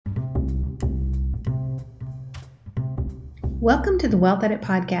Welcome to the Wealth Edit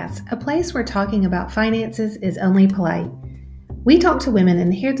Podcast, a place where talking about finances is only polite. We talk to women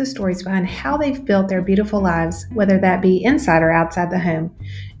and hear the stories behind how they've built their beautiful lives, whether that be inside or outside the home.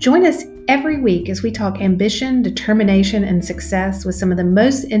 Join us every week as we talk ambition, determination, and success with some of the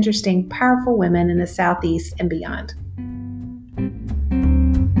most interesting, powerful women in the Southeast and beyond.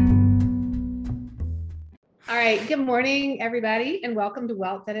 All right, good morning, everybody, and welcome to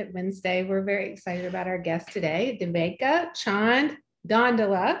Wealth Edit Wednesday. We're very excited about our guest today, Devika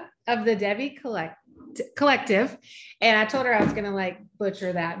Chand-Dandona of the Devi Collective. And I told her I was going to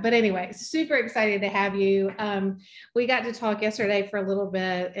butcher that. But anyway, super excited to have you. We got to talk yesterday for a little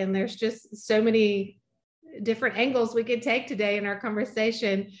bit, and there's just so many different angles we could take today in our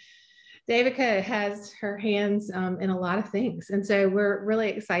conversation. Devika has her hands in a lot of things. And so we're really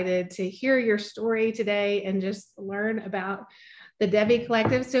excited to hear your story today and just learn about the Devi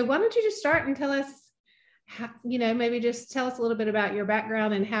Collective. So why don't you just start and tell us, maybe just tell us a little bit about your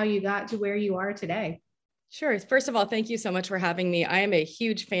background and how you got to where you are today. Sure. First of all, thank you so much for having me. I am a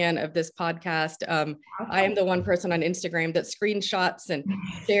huge fan of this podcast. I am the one person on Instagram that screenshots and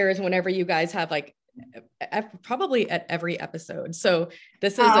shares whenever you guys have probably at every episode. So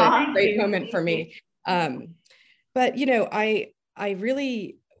this is a great moment for me. But I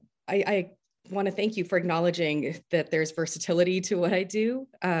want to thank you for acknowledging that there's versatility to what I do.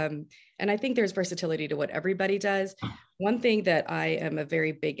 And I think there's versatility to what everybody does. One thing that I am a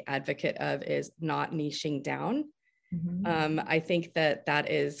very big advocate of is not niching down. Mm-hmm. I think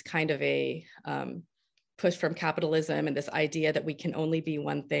that is kind of a push from capitalism and this idea that we can only be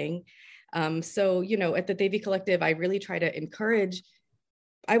one thing. So, at the Devi Collective, I really try to encourage,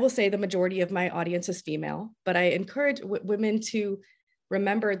 I will say the majority of my audience is female, but I encourage women to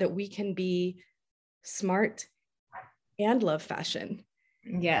remember that we can be smart and love fashion.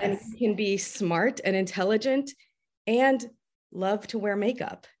 Yes. And we can be smart and intelligent and love to wear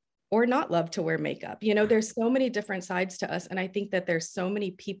makeup or not love to wear makeup. There's so many different sides to us. And I think that there's so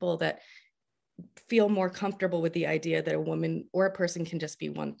many people that feel more comfortable with the idea that a woman or a person can just be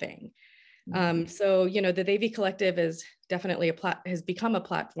one thing. So, the Devi Collective is definitely has become a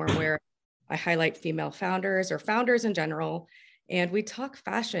platform where I highlight female founders or founders in general. And we talk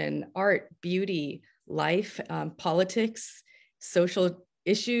fashion, art, beauty, life, politics, social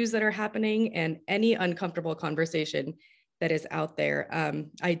issues that are happening, and any uncomfortable conversation that is out there.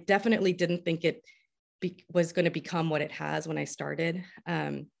 I definitely didn't think it was going to become what it has when I started.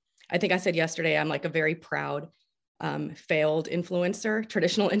 I think I said yesterday, I'm like a very proud failed influencer,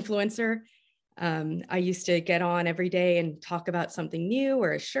 traditional influencer. I used to get on every day and talk about something new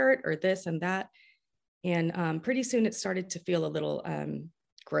or a shirt or this and that. And pretty soon it started to feel a little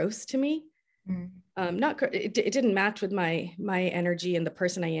gross to me. It didn't match with my energy and the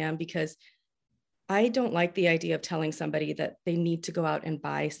person I am, because I don't like the idea of telling somebody that they need to go out and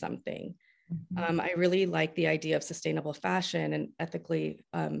buy something. I really like the idea of sustainable fashion and ethically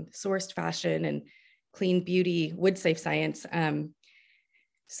sourced fashion and clean beauty, wood safe science.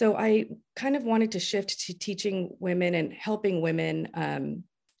 So I kind of wanted to shift to teaching women and helping women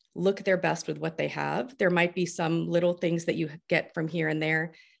look their best with what they have. There might be some little things that you get from here and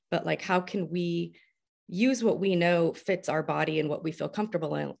there, but how can we use what we know fits our body and what we feel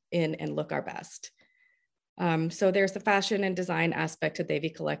comfortable in and look our best. So there's the fashion and design aspect to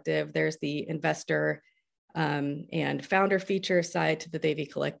Devi Collective. There's the investor and founder feature side to the Devi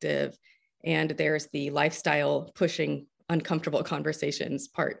Collective. And there's the lifestyle pushing uncomfortable conversations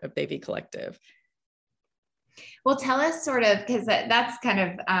part of Devi Collective. Well, tell us sort of, because that's kind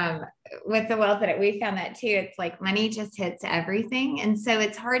of with the Wealth Edit, we found that too. It's like money just hits everything. And so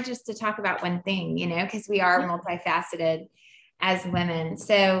it's hard just to talk about one thing, because we are multifaceted as women.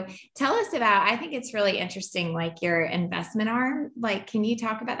 So tell us about, I think it's really interesting, your investment arm. Can you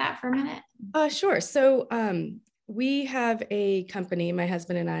talk about that for a minute? Sure. So we have a company, my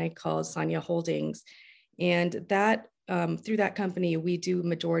husband and I, called Sanya Holdings. And that through that company, we do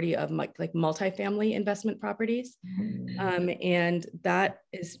majority of multifamily investment properties. And that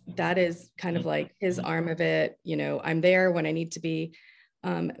is kind of like his arm of it. I'm there when I need to be.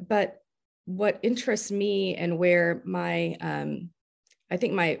 But what interests me and where I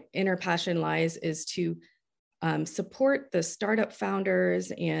think my inner passion lies is to support the startup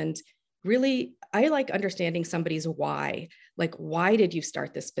founders. And really, I like understanding somebody's why. Why did you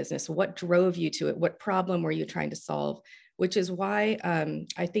start this business? What drove you to it? What problem were you trying to solve? Which is why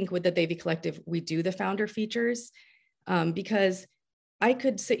I think with the Devi Collective, we do the founder features, because I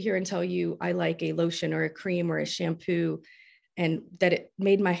could sit here and tell you I like a lotion or a cream or a shampoo and that it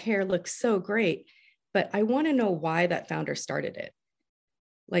made my hair look so great, but I want to know why that founder started it.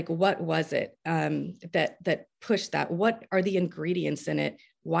 like, what was it that pushed that? What are the ingredients in it?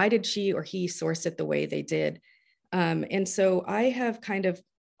 Why did she or he source it the way they did? And so I have kind of,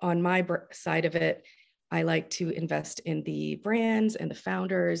 on my side of it, I like to invest in the brands and the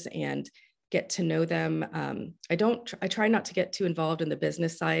founders and get to know them. I try not to get too involved in the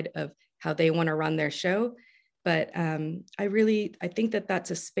business side of how they want to run their show. But I think that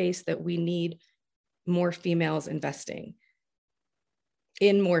that's a space that we need more females investing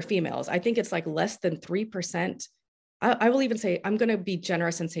in more females. I think it's like less than 3%. I will even say, I'm going to be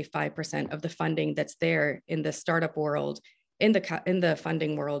generous and say 5% of the funding that's there in the startup world, in the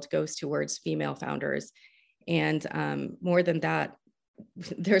funding world, goes towards female founders. And more than that,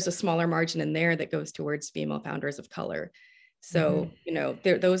 there's a smaller margin in there that goes towards female founders of color. So,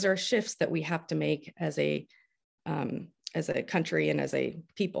 those are shifts that we have to make as a country and as a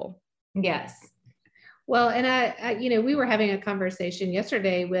people. Yes. Well, and I we were having a conversation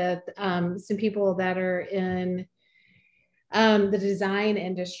yesterday with some people that are in the design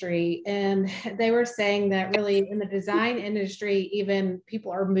industry, and they were saying that really in the design industry, even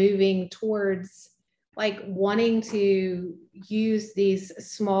people are moving towards like wanting to use these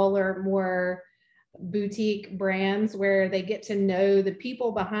smaller, more boutique brands where they get to know the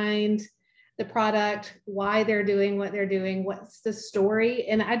people behind the product, why they're doing what they're doing, what's the story.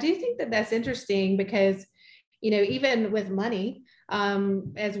 And I do think that that's interesting because, even with money,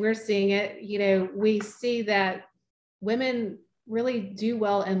 as we're seeing it, we see that women really do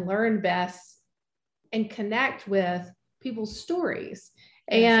well and learn best and connect with people's stories.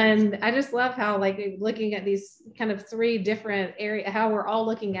 And I just love how, like, looking at these kind of three different areas, how we're all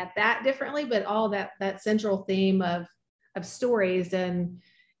looking at that differently, but all that central theme of stories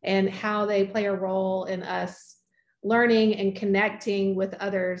and how they play a role in us learning and connecting with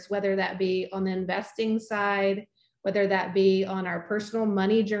others, whether that be on the investing side, whether that be on our personal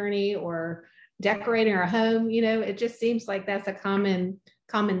money journey or decorating our home. It just seems like that's a common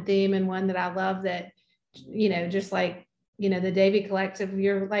theme, and one that I love, that, just like, the Devi Collective,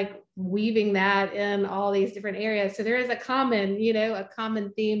 you're like weaving that in all these different areas. So there is a common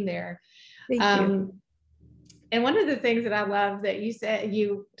theme there. Thank you. And one of the things that I love that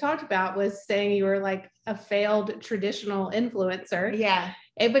you talked about was saying you were like a failed traditional influencer. Yeah.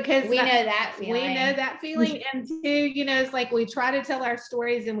 And because we know that feeling. And two, it's like we try to tell our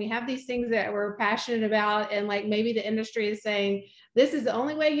stories and we have these things that we're passionate about. And like maybe the industry is saying, this is the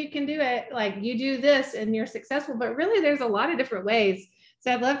only way you can do it. Like you do this and you're successful, but really there's a lot of different ways.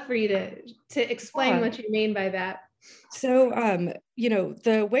 So I'd love for you to explain what you mean by that. So,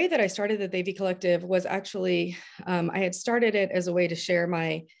 the way that I started the Devi Collective was actually, I had started it as a way to share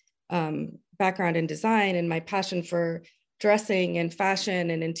my background in design and my passion for dressing and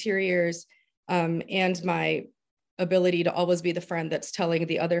fashion and interiors, and my ability to always be the friend that's telling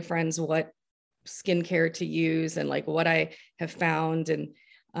the other friends what skincare to use and like what I have found and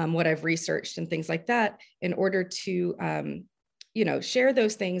what I've researched and things like that, in order to, share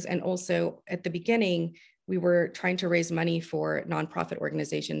those things. And also at the beginning, we were trying to raise money for nonprofit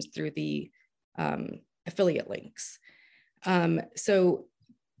organizations through the affiliate links. So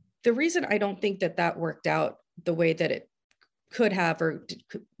the reason I don't think that worked out the way that it could have, or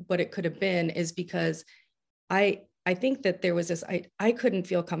what it could have been, is because I think that there was this, I couldn't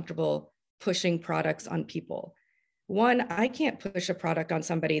feel comfortable pushing products on people. One, I can't push a product on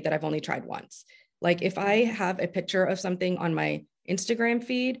somebody that I've only tried once. Like if I have a picture of something on my Instagram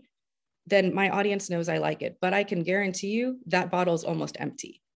feed, then my audience knows I like it, but I can guarantee you that bottle's almost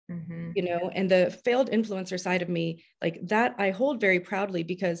empty. And the failed influencer side of me, like that, I hold very proudly,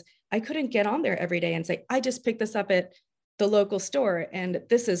 because I couldn't get on there every day and say, I just picked this up at the local store and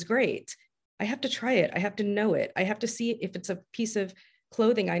this is great. I have to try it. I have to know it. I have to see if it's a piece of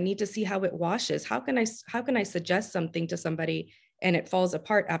clothing. I need to see how it washes. How can I suggest something to somebody and it falls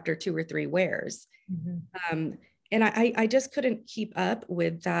apart after 2 or 3 wears? And I just couldn't keep up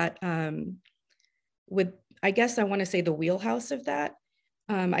with that, with, I guess I want to say, the wheelhouse of that.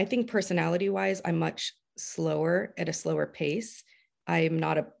 I think personality-wise, I'm much slower, at a slower pace. I'm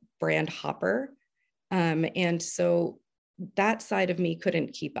not a brand hopper. And so that side of me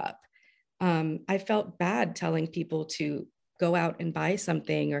couldn't keep up. I felt bad telling people to go out and buy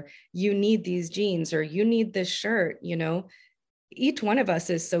something, or you need these jeans, or you need this shirt. Each one of us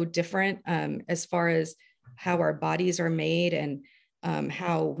is so different as far as how our bodies are made and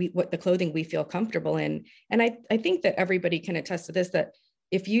what the clothing we feel comfortable in. And I think that everybody can attest to this, that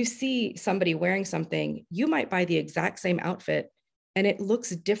if you see somebody wearing something, you might buy the exact same outfit and it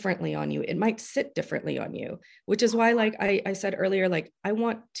looks differently on you. It might sit differently on you, which is why, like I said earlier, like I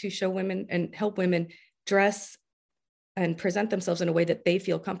want to show women and help women dress and present themselves in a way that they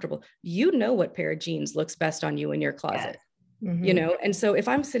feel comfortable. You know what pair of jeans looks best on you in your closet. Yes. You know, and so if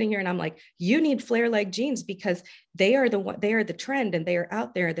I'm sitting here and I'm like, you need flare leg jeans because they are the trend and they are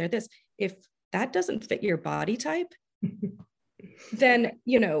out there, they're this. If that doesn't fit your body type, then,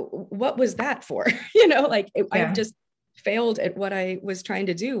 you know, what was that for? You know, like I've just failed at what I was trying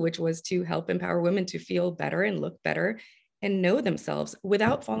to do, which was to help empower women to feel better and look better and know themselves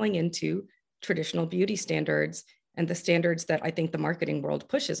without falling into traditional beauty standards and the standards that I think the marketing world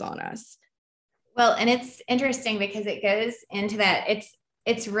pushes on us. Well, and it's interesting because it goes into that.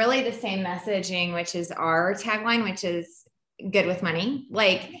 It's really the same messaging, which is our tagline, which is good with money.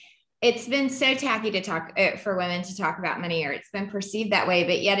 Like, it's been so tacky to talk for women to talk about money, or it's been perceived that way,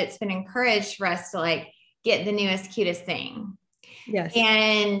 but yet it's been encouraged for us to like get the newest, cutest thing. Yes.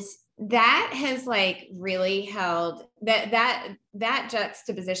 And that has like really held that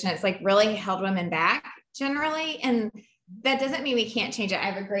juxtaposition. It's like really held women back generally. And that doesn't mean we can't change it. I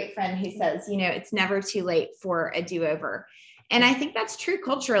have a great friend who says, you know, it's never too late for a do-over. And I think that's true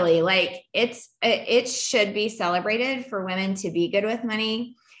culturally. Like it should be celebrated for women to be good with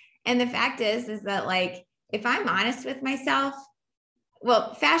money. And the fact is that like, if I'm honest with myself,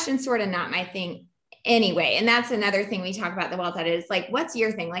 well, fashion's sort of not my thing anyway. And that's another thing we talk about the wealth that is like, what's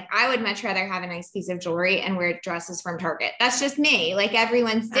your thing? Like, I would much rather have a nice piece of jewelry and wear dresses from Target. That's just me. Like,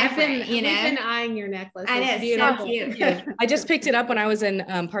 everyone's different, you know. We've been eyeing your necklace. I know, it's so cute. I just picked it up when I was in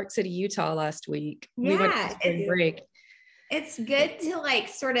Park City, Utah last week. We went to spring break. It's good to like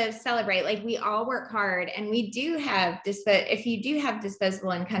sort of celebrate. Like, we all work hard, and we do have if you do have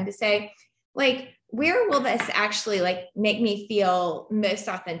disposable income, to say like, where will this actually like make me feel most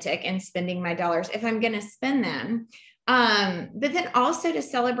authentic in spending my dollars if I'm going to spend them? But then also to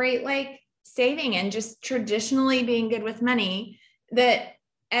celebrate like saving and just traditionally being good with money, that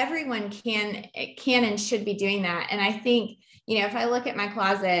everyone can and should be doing that. And I think, you know, if I look at my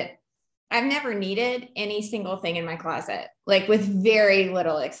closet, I've never needed any single thing in my closet, like with very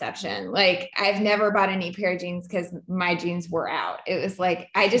little exception. Like, I've never bought a new pair of jeans because my jeans were out. It was like,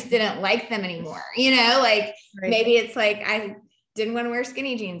 I just didn't like them anymore. You know, like maybe it's like, I didn't want to wear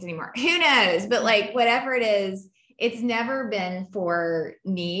skinny jeans anymore. Who knows? But like, whatever it is, it's never been for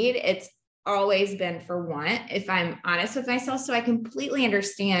need. It's always been for want, if I'm honest with myself. So I completely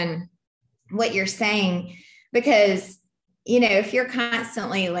understand what you're saying, because you know, if you're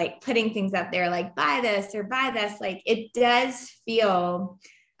constantly like putting things up there, like buy this or buy this, like it does feel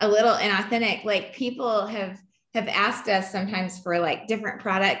a little inauthentic. Like, people have asked us sometimes for like different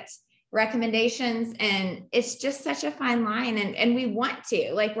product recommendations, and it's just such a fine line. And we want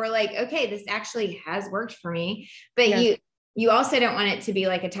to, like, we're like, okay, this actually has worked for me, but you also don't want it to be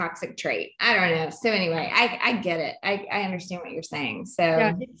like a toxic trait. I don't know. So anyway, I get it. I understand what you're saying. So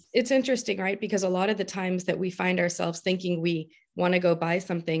yeah, it's interesting, right? Because a lot of the times that we find ourselves thinking we want to go buy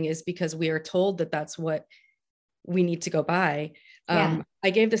something is because we are told that that's what we need to go buy. I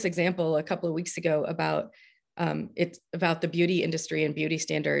gave this example a couple of weeks ago about it's about the beauty industry and beauty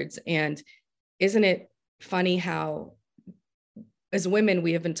standards. And isn't it funny how as women,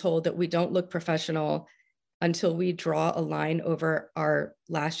 we have been told that we don't look professional until we draw a line over our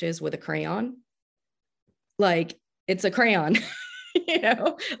lashes with a crayon. Like, it's a crayon, you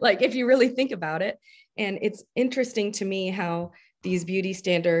know, like if you really think about it. And it's interesting to me how these beauty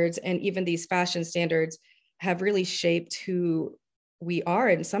standards and even these fashion standards have really shaped who we are.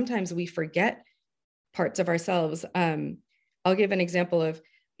 And sometimes we forget parts of ourselves. I'll give an example of,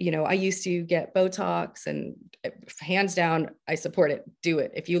 you know, I used to get Botox, and hands down, I support it. Do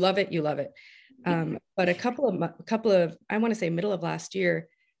it. If you love it, you love it. But a couple of, I want to say middle of last year,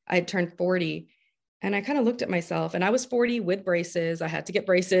 I had turned 40, and I kind of looked at myself, and I was 40 with braces. I had to get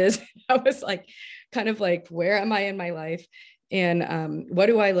braces. I was like, kind of like, where am I in my life? And what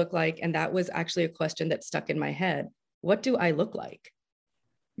do I look like? And that was actually a question that stuck in my head. What do I look like?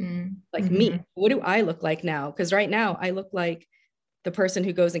 Like me, what do I look like now? Because right now I look like the person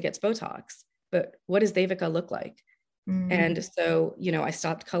who goes and gets Botox, but what does Devika look like? And so, you know, I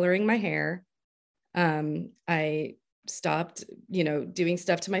stopped coloring my hair. I stopped, you know, doing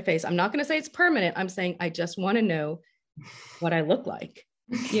stuff to my face. I'm not going to say it's permanent. I'm saying I just want to know what I look like,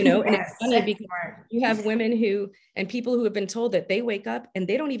 you know. And it's funny because you have women and people who have been told that they wake up and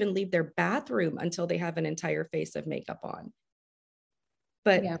they don't even leave their bathroom until they have an entire face of makeup on.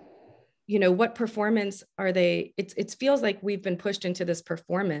 But you know, what performance are they? It feels like we've been pushed into this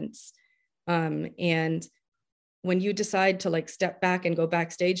performance. And when you decide to like step back and go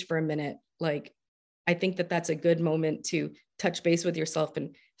backstage for a minute, like, I think that that's a good moment to touch base with yourself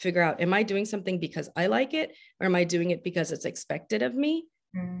and figure out, am I doing something because I like it, or am I doing it because it's expected of me?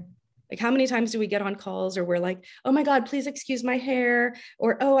 Like, how many times do we get on calls or we're like, oh my God, please excuse my hair,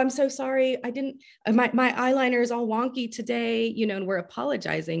 or, oh, I'm so sorry, I didn't, my eyeliner is all wonky today, you know, and we're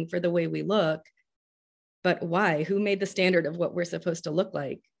apologizing for the way we look. But why? Who made the standard of what we're supposed to look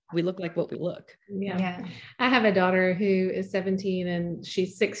like? We look like what we look. Yeah. I have a daughter who is 17 and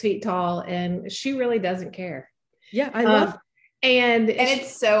she's 6 feet tall and she really doesn't care. Yeah, I love and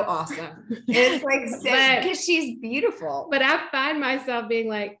it's so awesome. It's like, because she's beautiful. But I find myself being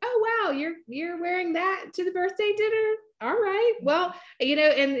like, oh, wow, you're wearing that to the birthday dinner. All right. Well, you know,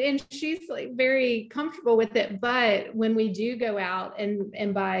 and she's like very comfortable with it. But when we do go out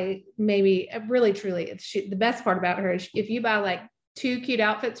and buy, maybe really, truly, the best part about her is if you buy like 2 cute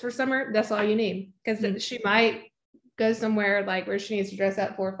outfits for summer, that's all you need. Because she might go somewhere like where she needs to dress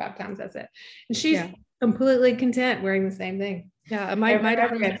up 4 or 5 times. That's it. And she's completely content wearing the same thing. Yeah, my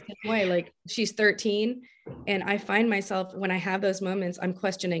daughter's the same way. Like, she's 13, and I find myself when I have those moments, I'm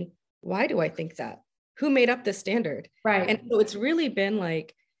questioning, why do I think that? Who made up this standard? Right. And so it's really been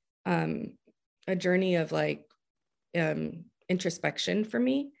like a journey of like introspection for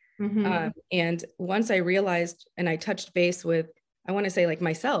me. And once I realized and I touched base with, I want to say like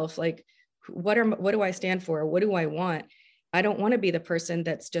myself, like what do I stand for? What do I want? I don't want to be the person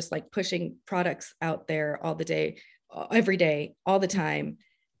that's just like pushing products out there all the day, every day, all the time.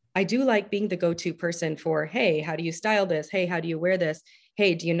 I do like being the go-to person for, hey, how do you style this? Hey, how do you wear this?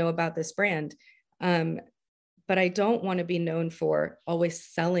 Hey, do you know about this brand? But I don't want to be known for always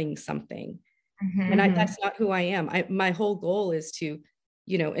selling something. And that's not who I am. My whole goal is to,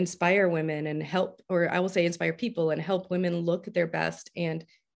 you know, inspire women and help, or I will say inspire people and help women look their best and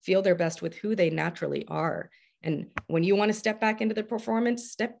feel their best with who they naturally are. And when you want to step back into the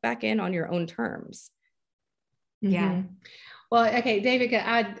performance, step back in on your own terms. Yeah. Well, okay, Devika,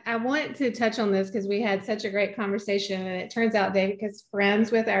 I want to touch on this because we had such a great conversation, and it turns out Devika's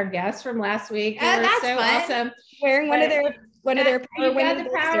friends with our guests from last week. That's so fun. Awesome. Wearing one of their Power Women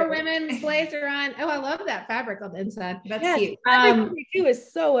Power Women's blazer on. Oh, I love that fabric on the inside. That's cute. Everything we do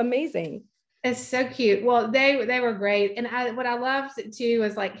is so amazing. It's so cute. Well, they were great. And what I loved too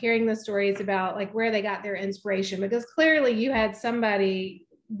was like hearing the stories about like where they got their inspiration, because clearly you had somebody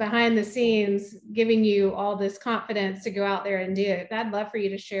behind the scenes giving you all this confidence to go out there and do it. I'd love for you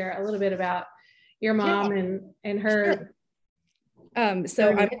to share a little bit about your mom and her. So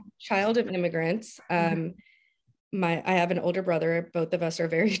I'm a child of immigrants. I have an older brother. Both of us are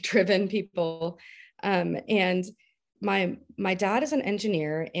very driven people. And my dad is an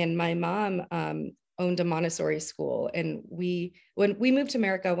engineer, and my mom owned a Montessori school. And when we moved to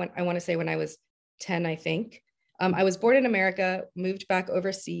America, I want to say when I was 10, I think. I was born in America, moved back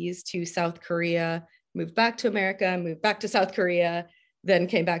overseas to South Korea, moved back to America, moved back to South Korea, then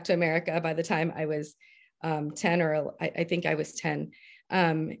came back to America by the time I was 10, or I think I was 10.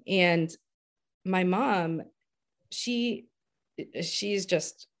 And my mom, she's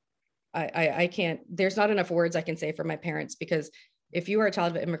just, I can't, there's not enough words I can say for my parents, because if you are a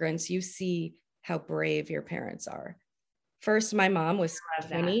child of immigrants, you see how brave your parents are. First, my mom was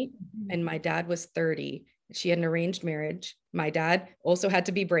 20 and my dad was 30. She had an arranged marriage. My dad also had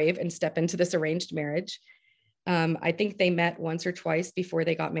to be brave and step into this arranged marriage. I think they met once or twice before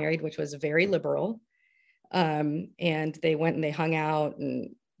they got married, which was very liberal. And they went and they hung out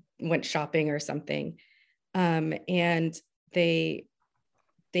and went shopping or something. And they've,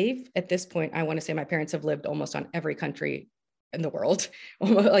 at this point, I want to say my parents have lived almost on every country in the world.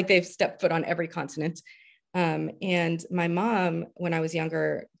 Like they've stepped foot on every continent. And my mom, when I was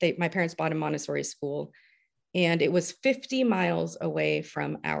younger, my parents bought a Montessori school, and it was 50 miles away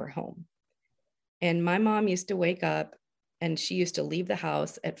from our home. And my mom used to wake up and she used to leave the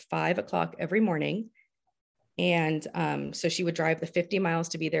house at 5 o'clock every morning. And so she would drive the 50 miles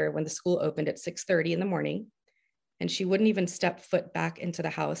to be there when the school opened at 6:30 in the morning. And she wouldn't even step foot back into the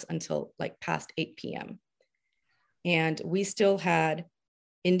house until like past 8 p.m. And we still had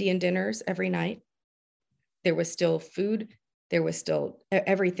Indian dinners every night. There was still food. There was still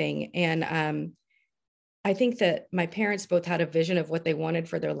everything. And I think that my parents both had a vision of what they wanted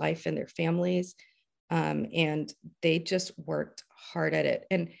for their life and their families. And they just worked hard at it.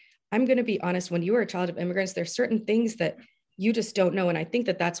 And I'm going to be honest, when you are a child of immigrants, there's certain things that you just don't know. And I think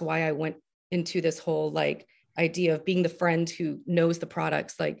that that's why I went into this whole like idea of being the friend who knows the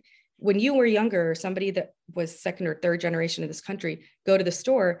products. Like when you were younger, somebody that was second or third generation in this country, go to the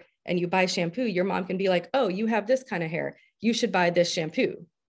store and you buy shampoo, your mom can be like, oh, you have this kind of hair, you should buy this shampoo.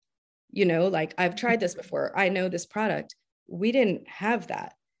 You know, like I've tried this before, I know this product. We didn't have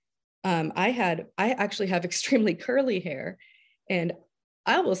that. I actually have extremely curly hair, and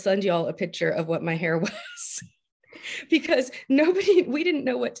I will send y'all a picture of what my hair was because we didn't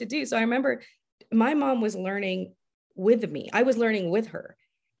know what to do. So I remember my mom was learning with me. I was learning with her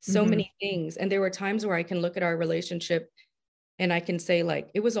so many things. And there were times where I can look at our relationship and I can say, like,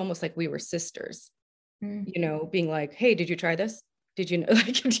 it was almost like we were sisters, you know, being like, hey, did you try this? Did you know,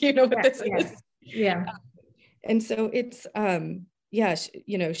 like, do you know what this is? Yeah. And so it's, yeah,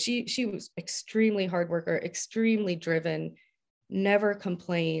 you know, she was extremely hard worker, extremely driven, never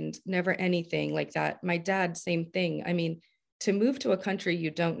complained, never anything like that. My dad, same thing. I mean, to move to a country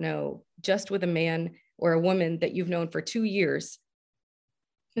you don't know, just with a man or a woman that you've known for 2 years.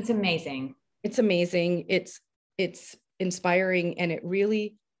 It's amazing. It's amazing. It's inspiring. And it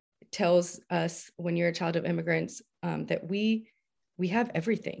really tells us, when you're a child of immigrants, that we have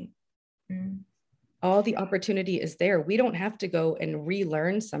everything. All the opportunity is there. We don't have to go and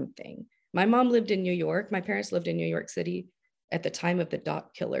relearn something. My mom lived in New York. My parents lived in New York City at the time of the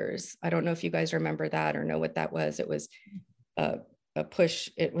dock killers. I don't know if you guys remember that or know what that was. It was a push.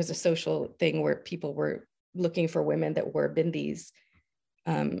 It was a social thing where people were looking for women that wore bindis,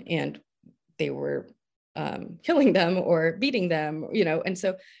 and they were killing them or beating them, you know. And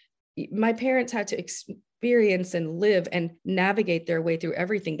so my parents had to experience and live and navigate their way through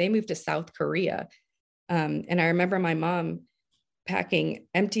everything. They moved to South Korea. And I remember my mom packing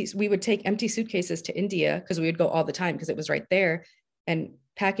we would take empty suitcases to India because we would go all the time because it was right there, and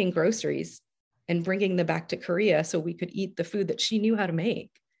packing groceries and bringing them back to Korea so we could eat the food that she knew how to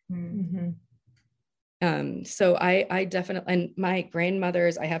make. So I definitely, and my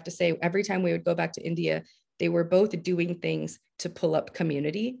grandmothers, I have to say, every time we would go back to India, they were both doing things to pull up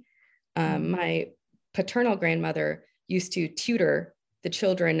community. My paternal grandmother used to tutor the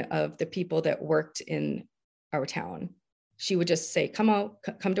children of the people that worked in our town. She would just say, come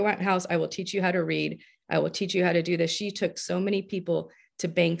to our house. I will teach you how to read. I will teach you how to do this. She took so many people to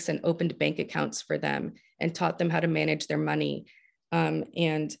banks and opened bank accounts for them and taught them how to manage their money. My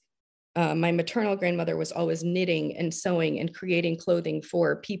maternal grandmother was always knitting and sewing and creating clothing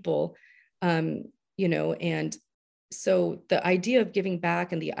for people, you know, and so the idea of giving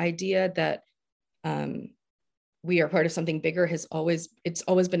back and the idea that we are part of something bigger it's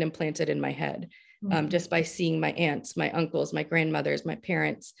always been implanted in my head, just by seeing my aunts, my uncles, my grandmothers, my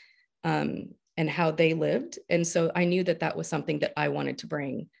parents, and how they lived. And so I knew that was something that I wanted to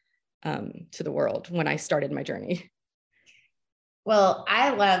bring to the world when I started my journey. Well,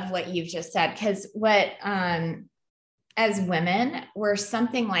 I love what you've just said, because as women, we're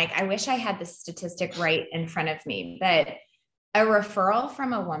something like, I wish I had the statistic right in front of me, but a referral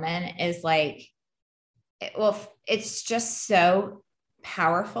from a woman is like, well, it's just so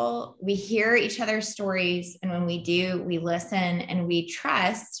powerful. We hear each other's stories, and when we do, we listen and we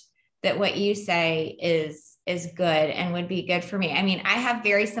trust that what you say is good and would be good for me. I mean, I have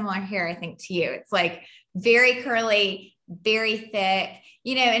very similar hair, I think, to you. It's like very curly, very thick,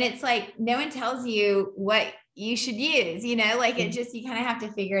 you know, and it's like, no one tells you what you should use, you know, like it just, you kind of have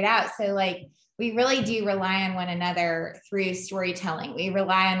to figure it out. So like, we really do rely on one another through storytelling. We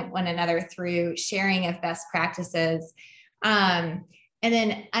rely on one another through sharing of best practices. And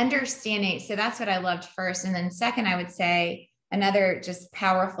then understanding. So that's what I loved first. And then second, I would say another just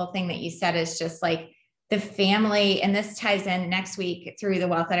powerful thing that you said is just like the family. And this ties in next week through the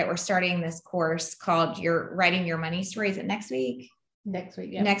Wealth Edit. We're starting this course called Writing Your Money Story. Is it next week? Next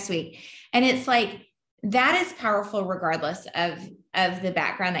week. Yeah. Next week. And it's like, that is powerful regardless of the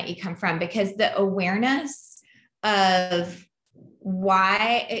background that you come from, because the awareness of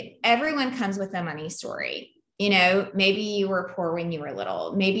why everyone comes with a money story. You know, maybe you were poor when you were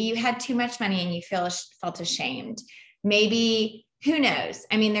little. Maybe you had too much money and you felt ashamed. Maybe, who knows?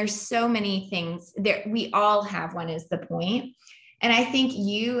 I mean, there's so many things there. We all have one, is the point. And I think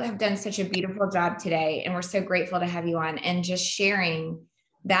you have done such a beautiful job today, and we're so grateful to have you on and just sharing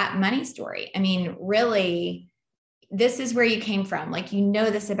that money story. I mean, really, this is where you came from. Like, you know,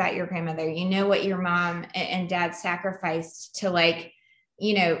 this about your grandmother, you know, what your mom and dad sacrificed to, like,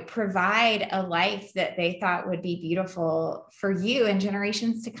 you know, provide a life that they thought would be beautiful for you and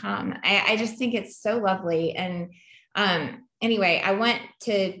generations to come. I just think it's so lovely. And anyway, I want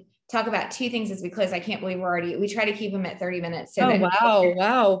to talk about two things as we close. I can't believe we try to keep them at 30 minutes. So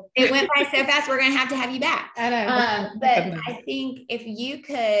wow. It went by so fast. We're going to have you back. I know. But I think if you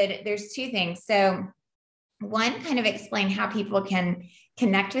could, there's two things. So one, kind of explain how people can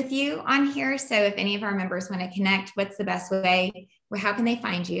connect with you on here. So if any of our members want to connect, what's the best way? How can they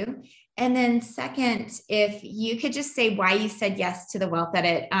find you? And then second, if you could just say why you said yes to the Wealth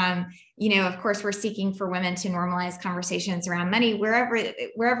Edit. Of course, we're seeking for women to normalize conversations around money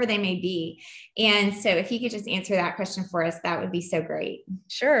wherever they may be. And so if you could just answer that question for us, that would be so great.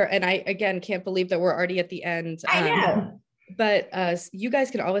 Sure. And I, again, can't believe that we're already at the end. I know. But you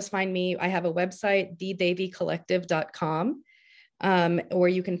guys can always find me. I have a website, thedevicollective.com, or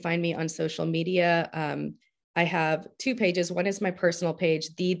you can find me on social media. I have 2 pages. One is my personal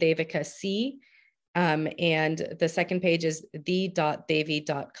page, the Devika C, and the second page is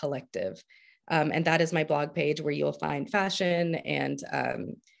the.devi.collective. And that is my blog page where you'll find fashion and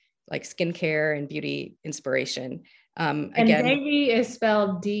like skincare and beauty inspiration. And again, Devi is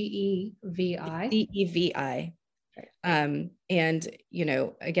spelled D-E-V-I. D-E-V-I. And,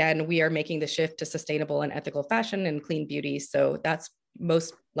 again, we are making the shift to sustainable and ethical fashion and clean beauty. So that's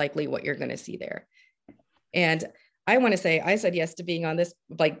most likely what you're going to see there. And I want to say, I said yes to being on this,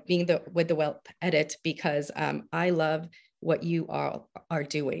 like being with the Wealth Edit, because I love what you are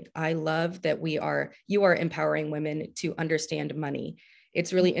doing. I love that you are empowering women to understand money.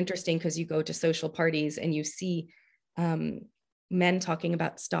 It's really interesting because you go to social parties and you see men talking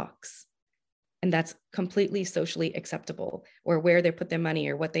about stocks, and that's completely socially acceptable, or where they put their money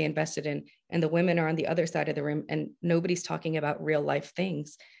or what they invested in. And the women are on the other side of the room and nobody's talking about real life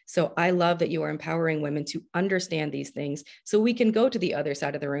things. So I love that you are empowering women to understand these things so we can go to the other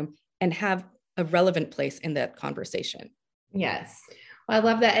side of the room and have a relevant place in that conversation. Yes. Well, I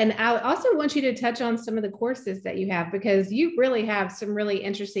love that. And I also want you to touch on some of the courses that you have, because you really have some really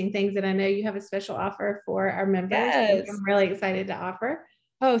interesting things that I know you have a special offer for our members. Yes. I'm really excited to offer.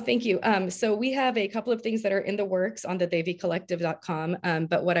 Oh, thank you. So we have a couple of things that are in the works on the devicollective.com.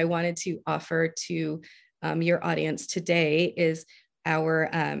 But what I wanted to offer to your audience today is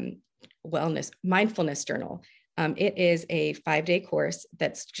our mindfulness journal. It is a 5-day course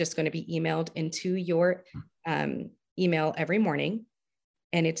that's just going to be emailed into your email every morning.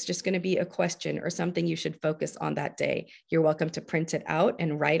 And it's just going to be a question or something you should focus on that day. You're welcome to print it out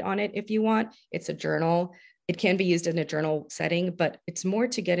and write on it if you want. It's a journal. It can be used in a journal setting, but it's more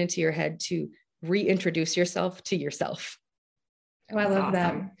to get into your head to reintroduce yourself to yourself. Oh, I love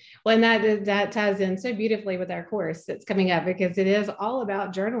that. Well, and that ties in so beautifully with our course that's coming up, because it is all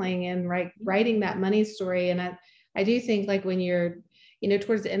about journaling and writing that money story. And I do think, like, when you're,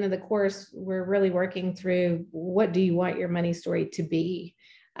 towards the end of the course, we're really working through, what do you want your money story to be?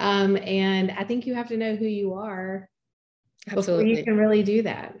 And I think you have to know who you are. Absolutely. Before you can really do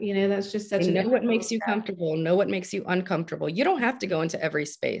that. That's just such know what makes you comfortable, know what makes you uncomfortable. You don't have to go into every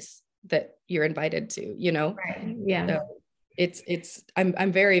space that you're invited to, Right. Yeah. So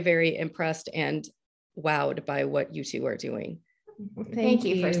I'm very, very impressed and wowed by what you two are doing. Thank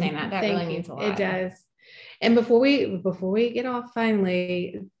you for saying that. That really means a lot. It does. And before we get off,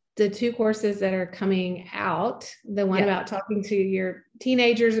 finally, the 2 courses that are coming out, the one about talking to your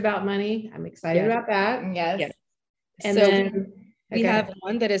teenagers about money, I'm excited about that. Yes. And so then we have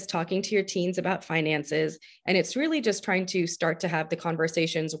one that is talking to your teens about finances. And it's really just trying to start to have the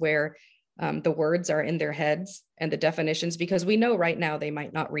conversations where the words are in their heads and the definitions, because we know right now they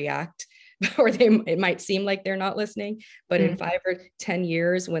might not react, or it might seem like they're not listening, but in 5 or 10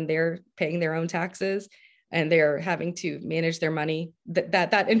 years, when they're paying their own taxes and they're having to manage their money,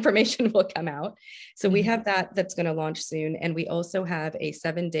 that information will come out. So we have that's going to launch soon. And we also have a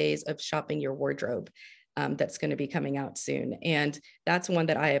 7 days of shopping your wardrobe that's going to be coming out soon. And that's one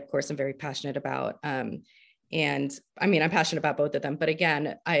that I, of course, am very passionate about. And I mean, I'm passionate about both of them, but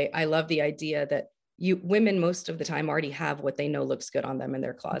again, I love the idea that women most of the time already have what they know looks good on them in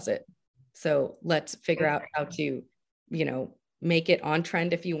their closet. So let's figure out how to, make it on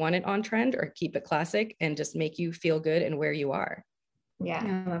trend if you want it on trend, or keep it classic and just make you feel good and where you are. Yeah,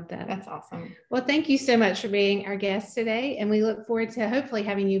 I love that. That's awesome. Well, thank you so much for being our guest today. And we look forward to hopefully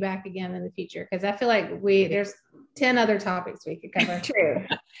having you back again in the future, because I feel like there's 10 other topics we could cover. True.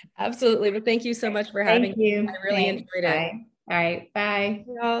 Absolutely. But thank you so much for having me. I really enjoyed it. Bye. All right. Bye.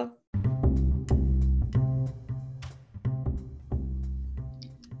 Y'all.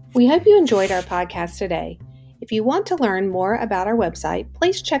 We hope you enjoyed our podcast today. If you want to learn more about our website,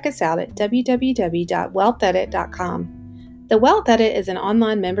 please check us out at www.wealthedit.com. The Wealth Edit is an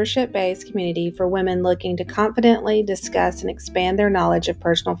online membership-based community for women looking to confidently discuss and expand their knowledge of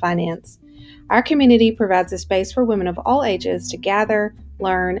personal finance. Our community provides a space for women of all ages to gather,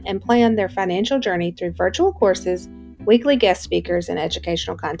 learn, and plan their financial journey through virtual courses, weekly guest speakers, and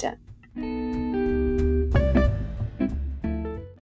educational content.